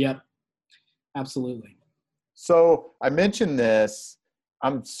 Yep, absolutely. So I mentioned this.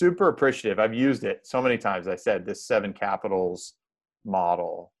 I'm super appreciative. I've used it so many times. I said this 7 capitals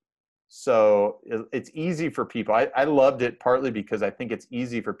model. So it's easy for people. I loved it partly because I think it's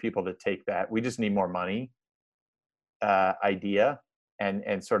easy for people to take that "we just need more money" idea,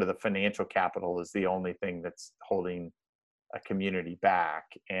 and sort of the financial capital is the only thing that's holding a community back.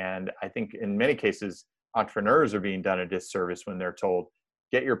 And I think in many cases, entrepreneurs are being done a disservice when they're told,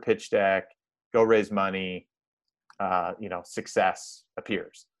 get your pitch deck, go raise money, success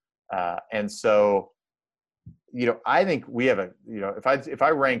appears. And so, I think we have if I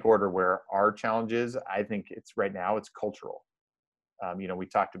rank order where our challenge is, I think it's right now, it's cultural. We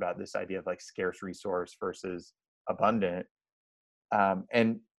talked about this idea of like scarce resource versus abundant.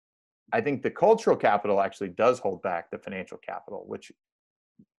 And I think the cultural capital actually does hold back the financial capital, which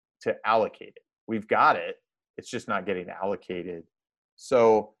to allocate it. We've got it. It's just not getting allocated.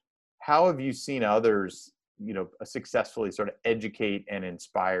 So how have you seen others, successfully sort of educate and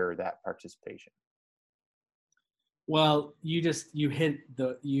inspire that participation? Well,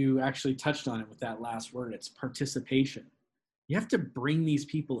 you actually touched on it with that last word. It's participation. You have to bring these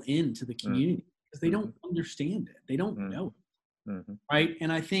people into the community because they don't understand it. They don't know it. Right.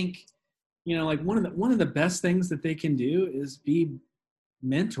 And I think, like one of the best things that they can do is be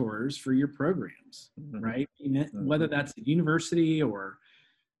mentors for your programs, right? Whether that's a university or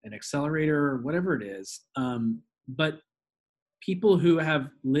an accelerator or whatever it is. But people who have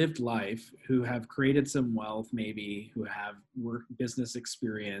lived life, who have created some wealth, maybe, who have work business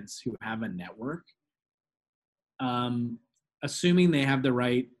experience, who have a network, assuming they have the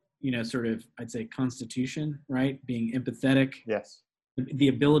right, sort of, I'd say, constitution, right? Being empathetic. Yes. The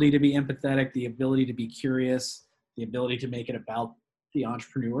ability to be empathetic, the ability to be curious, the ability to make it about the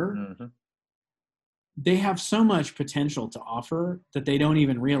entrepreneur. They have so much potential to offer that they don't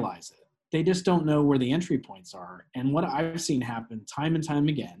even realize it. They just don't know where the entry points are. And what I've seen happen time and time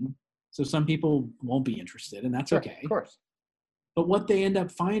again, so some people won't be interested, and that's okay. Of course. But what they end up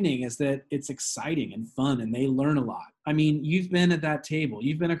finding is that it's exciting and fun, and they learn a lot. I mean, you've been at that table.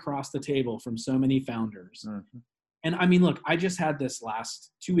 You've been across the table from so many founders. And I mean, look, I just had this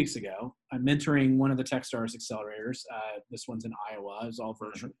 2 weeks ago. I'm mentoring one of the Techstars accelerators. This one's in Iowa. It's all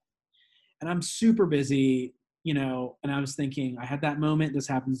virtual. And I'm super busy, and I was thinking, I had that moment. This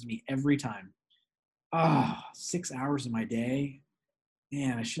happens to me every time. 6 hours of my day.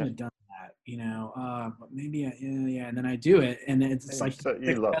 Man, I shouldn't have done that. but maybe, yeah. And then I do it. And it's like So the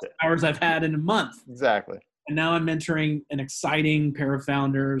you loved best it. hours I've had in a month. Exactly. And now I'm mentoring an exciting pair of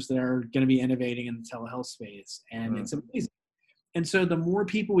founders that are going to be innovating in the telehealth space. And it's amazing. And so the more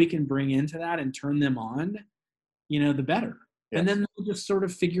people we can bring into that and turn them on, the better. Yes. And then they'll just sort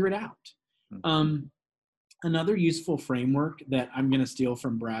of figure it out. Another useful framework that I'm going to steal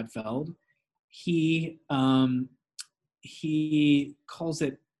from Brad Feld, he calls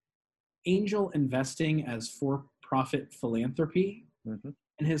it angel investing as for-profit philanthropy.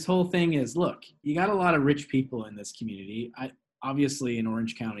 And his whole thing is, look, you got a lot of rich people in this community. Obviously in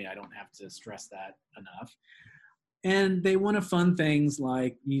Orange County, I don't have to stress that enough. And they want to fund things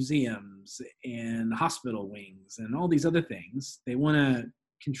like museums and hospital wings and all these other things. They want to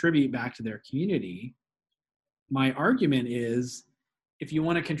contribute back to their community. My argument is, if you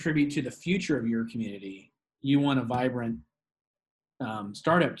want to contribute to the future of your community, you want a vibrant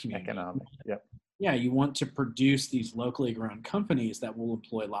startup community. Economic, yep. Yeah, you want to produce these locally grown companies that will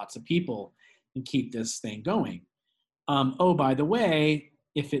employ lots of people and keep this thing going. By the way,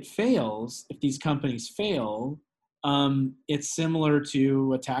 if these companies fail, it's similar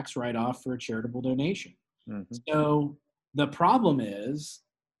to a tax write-off for a charitable donation. So the problem is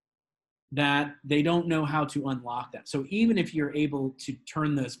that they don't know how to unlock that. So even if you're able to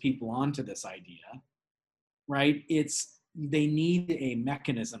turn those people onto this idea, right, they need a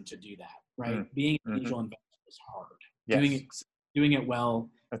mechanism to do that, right? Being an angel investor is hard. Yes. Doing it well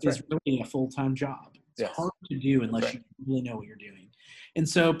is really a full-time job. It's hard to do unless you really know what you're doing. And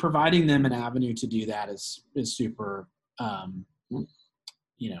so providing them an avenue to do that is super,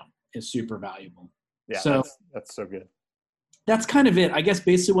 is super valuable. Yeah, so that's so good. That's kind of it. I guess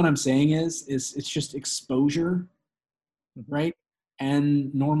basically what I'm saying is it's just exposure, right?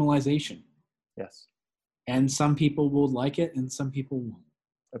 And normalization. Yes. And some people will like it and some people won't.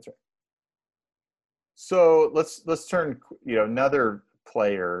 That's right. So let's turn, another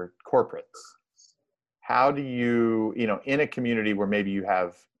player, corporates. How do you, in a community where maybe you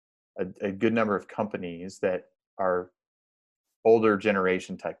have a good number of companies that are older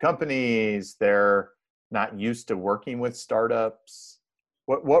generation type companies, they're not used to working with startups.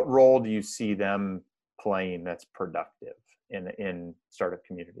 What role do you see them playing that's productive in startup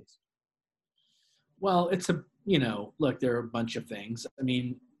communities? Well, it's look, there are a bunch of things. I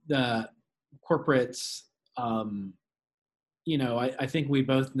mean, the corporates, I think we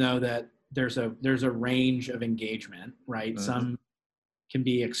both know that there's a range of engagement, right? Some can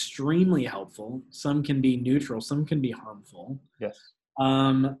be extremely helpful. Some can be neutral. Some can be harmful. Yes.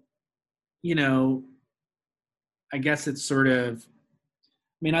 I guess it's sort of,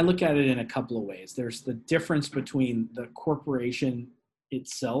 I look at it in a couple of ways. There's the difference between the corporation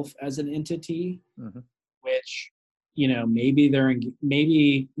itself as an entity, which, maybe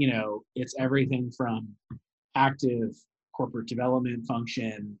it's everything from active corporate development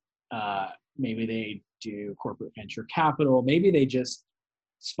function. Maybe they do corporate venture capital. Maybe they just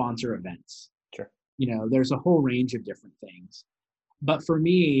sponsor events. Sure. There's a whole range of different things. But for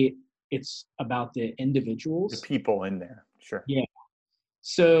me, it's about the individuals. The people in there. Sure. Yeah.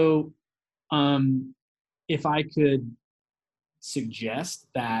 So if I could suggest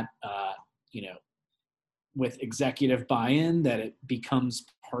that, with executive buy-in, that it becomes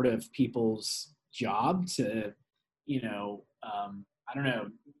part of people's job to, I don't know,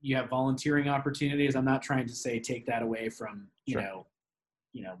 you have volunteering opportunities. I'm not trying to say take that away from,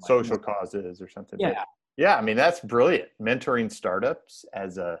 social causes or something. Yeah. But yeah. That's brilliant. Mentoring startups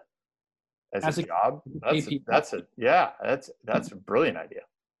as a job. That's a brilliant idea.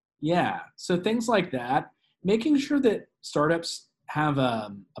 Yeah. So things like that, making sure that startups have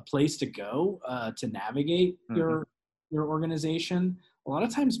a place to go to navigate your organization. A lot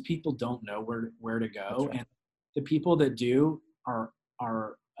of times people don't know where to go, and the people that do are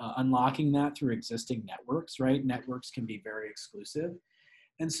unlocking that through existing networks, right? Networks can be very exclusive.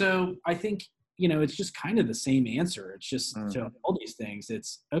 And so I think, it's just kind of the same answer. It's just to all these things,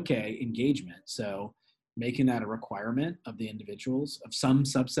 it's engagement. So making that a requirement of the individuals, of some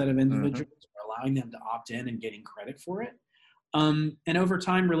subset of individuals, or allowing them to opt in and getting credit for it. And over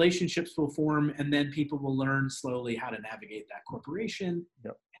time, relationships will form, and then people will learn slowly how to navigate that corporation.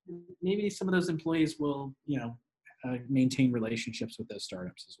 Yep. And maybe some of those employees will, maintain relationships with those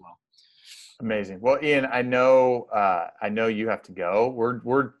startups as well. Amazing. Well, Ian, I know you have to go.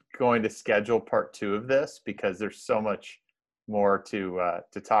 We're going to schedule part 2 of this because there's so much more to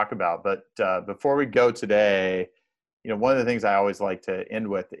talk about. But before we go today, one of the things I always like to end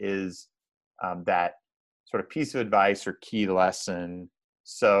with is that sort of piece of advice or key lesson.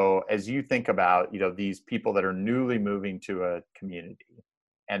 So as you think about, these people that are newly moving to a community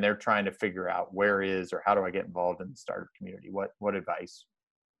and they're trying to figure out where is or how do I get involved in the startup community? What advice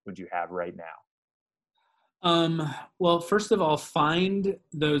would you have right now? Well, first of all, find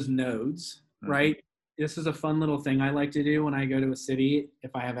those nodes, right? This is a fun little thing I like to do when I go to a city.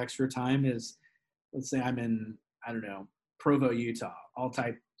 If I have extra time is, let's say I'm in, I don't know, Provo, Utah. I'll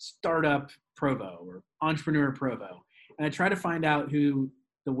type startup Provo or entrepreneur Provo. And I try to find out who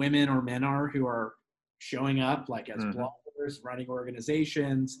the women or men are who are showing up, like as bloggers, running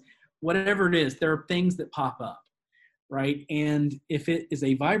organizations, whatever it is. There are things that pop up, right? And if it is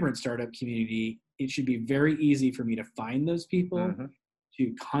a vibrant startup community, it should be very easy for me to find those people,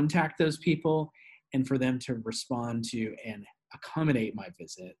 to contact those people, and for them to respond to and accommodate my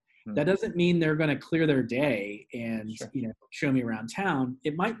visit. That doesn't mean they're going to clear their day and show me around town.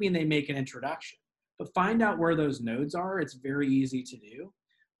 It might mean they make an introduction, but find out where those nodes are. It's very easy to do.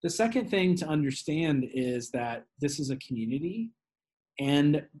 The second thing to understand is that this is a community,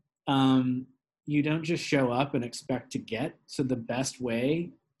 and you don't just show up and expect to get. So the best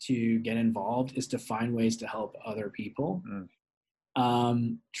way to get involved is to find ways to help other people,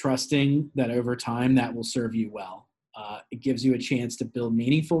 trusting that over time that will serve you well. It gives you a chance to build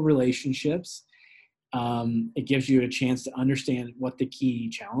meaningful relationships. It gives you a chance to understand what the key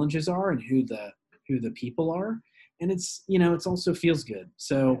challenges are and who the people are. And it's also feels good.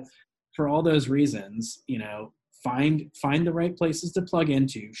 So for all those reasons, find the right places to plug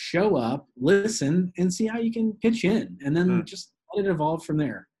into, show up, listen, and see how you can pitch in, and then just let it evolve from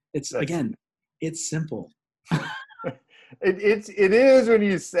there. It's simple. It is when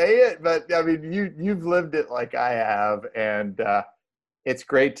you say it, but I mean, you've lived it like I have, and it's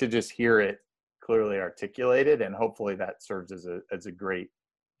great to just hear it clearly articulated, and hopefully that serves as a great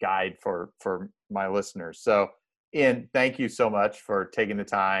guide for my listeners. So, Ian, thank you so much for taking the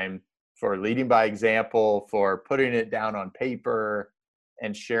time, for leading by example, for putting it down on paper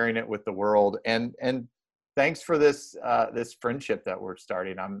and sharing it with the world, and thanks for this friendship that we're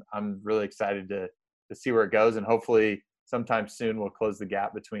starting. I'm really excited to see where it goes, and hopefully sometime soon we'll close the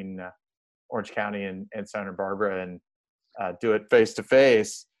gap between Orange County and Santa Barbara and do it face to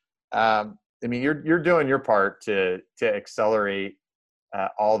face. I mean, you're doing your part to accelerate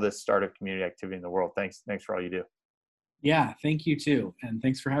all this startup community activity in the world. Thanks for all you do. Yeah, thank you too, and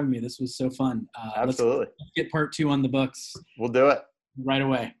thanks for having me. This was so fun. Absolutely. Let's get part 2 on the books. We'll do it right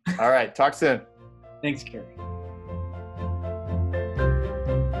away. All right, talk soon. Thanks, Carrie.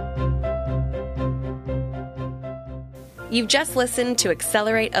 You've just listened to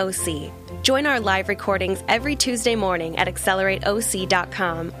Accelerate OC. Join our live recordings every Tuesday morning at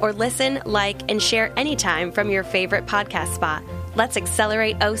accelerateoc.com, or listen, like, and share anytime from your favorite podcast spot. Let's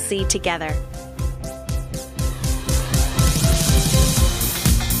accelerate OC together.